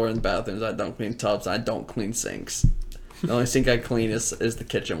the floor in the bathrooms. I don't clean tubs. I don't clean sinks. The only sink I clean is the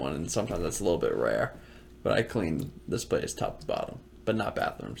kitchen one, and sometimes that's a little bit rare. But I clean this place top to bottom, but not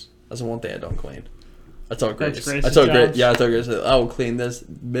bathrooms. That's the one thing I don't clean. I told Grace. I told Grace, I will clean this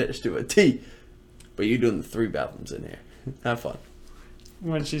bitch to a T. But you're doing the 3 bathrooms in here. Have fun.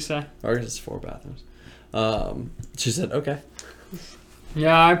 What did she say? Or it's 4 bathrooms. She said, okay.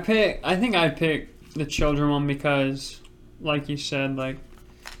 Yeah, I think I'd pick the children one because, like you said, like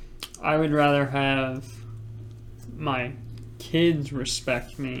I would rather have my kids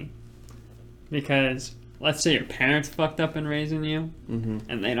respect me. Because let's say your parents fucked up in raising you,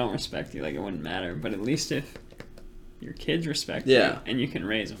 and they don't respect you, like it wouldn't matter. But at least if your kids respect you, and you can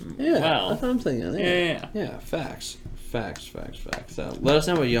raise them well. That's what I'm thinking. Yeah, facts. So let us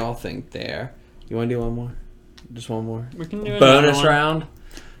know what y'all think there. You want to do one more? Just one more? We can do bonus round.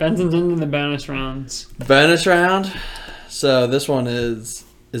 Benton's into the bonus rounds. Bonus round. So this one is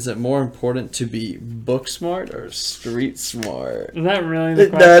it more important to be book smart or street smart? Is that really the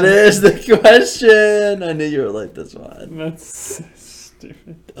question? That is the question. I knew you would like this one. That's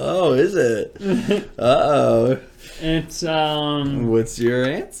stupid. Oh, is it? Uh-oh. It's, What's your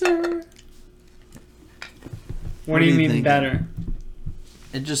answer? What do you mean better?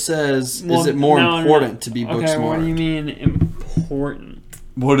 It just says, is it more important to be book smart? Okay, what do you mean important?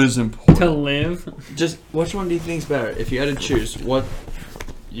 What is important? To live? Just, which one do you think is better? If you had to choose, what...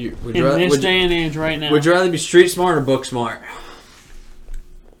 In this day and age right now. Would you rather be street smart or book smart?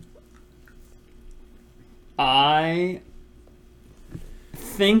 I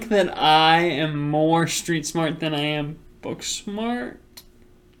think that I am more street smart than I am book smart.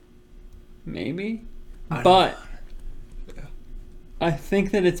 Maybe. But I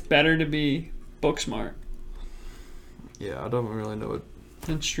think that it's better to be book smart. Yeah, I don't really know what...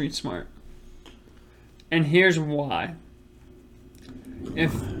 Than street smart. And here's why.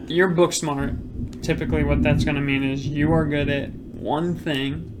 If you're book smart, typically what that's going to mean is you are good at one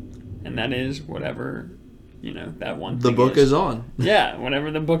thing, and that is whatever, that one thing the book is on. Yeah,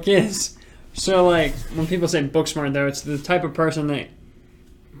 whatever the book is. So, like, when people say book smart, though, it's the type of person that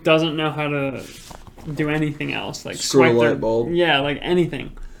doesn't know how to do anything else. Like, screw a light bulb. Yeah, like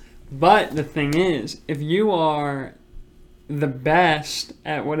anything. But the thing is, if you are the best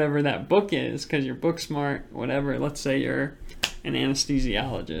at whatever that book is, because you're book smart, whatever, let's say you're an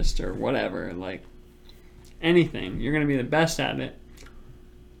anesthesiologist or whatever, like anything, you're going to be the best at it.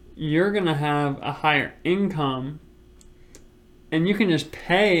 You're going to have a higher income, and you can just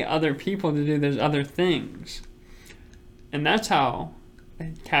pay other people to do those other things. And that's how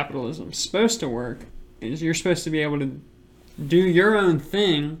capitalism's supposed to work, is you're supposed to be able to do your own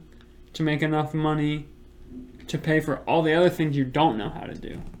thing to make enough money to pay for all the other things you don't know how to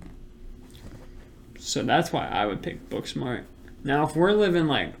do. So that's why I would pick book smart. Now, if we're living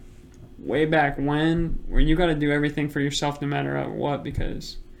like way back when, where you got to do everything for yourself no matter what,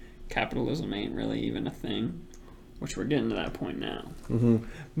 because capitalism ain't really even a thing, which we're getting to that point now.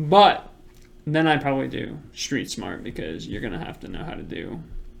 But then I'd probably do street smart, because you're going to have to know how to do,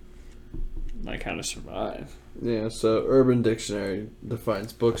 like, how to survive. Yeah, so Urban Dictionary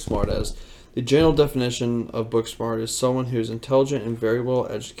defines book smart as the general definition of book smart is someone who is intelligent and very well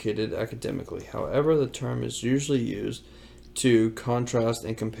educated academically. However, the term is usually used to contrast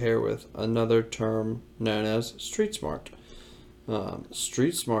and compare with another term known as street smart.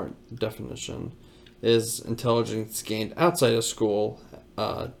 Street smart definition is intelligence gained outside of school,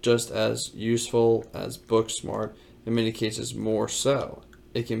 just as useful as book smart, in many cases more so.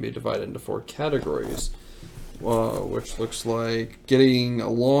 It can be divided into 4 categories, which looks like getting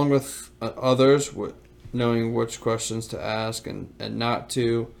along with others, knowing which questions to ask and not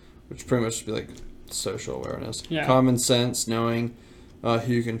to, which pretty much would be like social awareness. Yeah. Common sense, knowing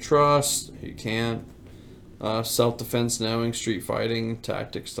who you can trust, who you can't. Self-defense, knowing street fighting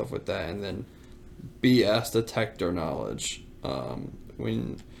tactics, stuff like that. And then BS detector knowledge,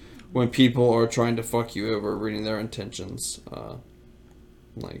 when people are trying to fuck you over, reading their intentions,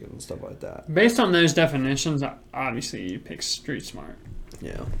 like, and stuff like that. Based on those definitions, obviously you pick street smart.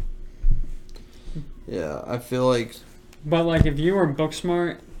 Yeah, I feel like... But, like, if you were book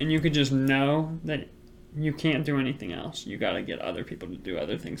smart and you could just know that you can't do anything else, you got to get other people to do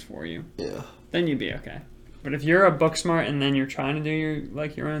other things for you. Yeah. Then you'd be okay. But if you're a book smart and then you're trying to do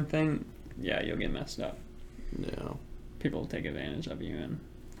your own thing, yeah, you'll get messed up. Yeah. People will take advantage of you. And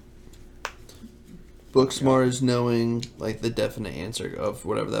book smart is knowing, like, the definite answer of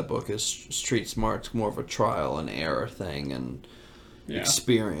whatever that book is. Street smart's more of a trial and error thing and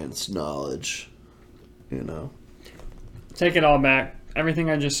experience knowledge, Take it all back. Everything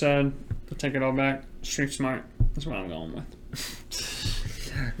I just said, take it all back. Street smart. That's what I'm going with.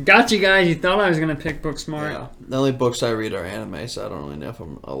 Got you guys. You thought I was going to pick book smart. Yeah. The only books I read are anime, so I don't really know if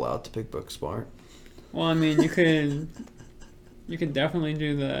I'm allowed to pick book smart. Well, I mean, you could definitely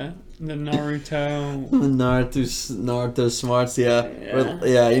do the Naruto. Naruto smarts, yeah.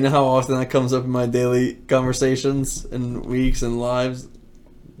 Yeah, you know how often that comes up in my daily conversations and weeks and lives?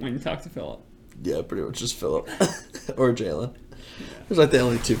 When you talk to Philip. Yeah, pretty much just Philip. Or Jalen. There's like the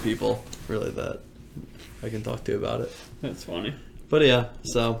only 2 people, really, that I can talk to about it. That's funny. But yeah,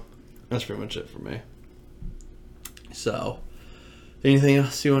 so that's pretty much it for me. So, Anything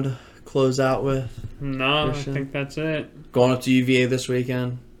else you want to close out with? No, Christian? I think that's it. Going up to UVA this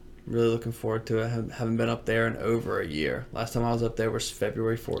weekend. Really looking forward to it. Haven't been up there in over a year. Last time I was up there was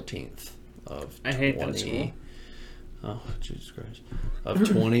February 14th of I hate that school. Oh, Jesus Christ. Of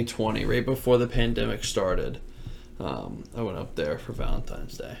 2020, right before the pandemic started. I went up there for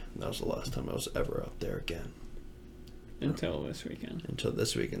Valentine's Day. That was the last time I was ever up there again. Until this weekend. Until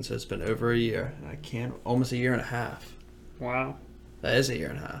this weekend. So it's been over a year. And I can't, almost a year and a half. Wow. That is a year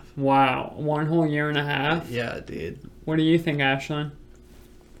and a half. Wow. 1 whole year and a half? Yeah, dude. What do you think, Ashlyn?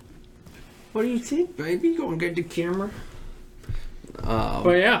 What do you think, baby? You gonna get the camera?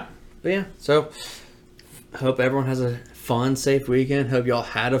 But yeah. So hope everyone has a fun, safe weekend. Hope y'all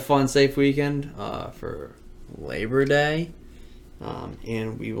had a fun, safe weekend for Labor Day.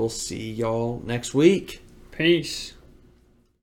 And we will see y'all next week. Peace.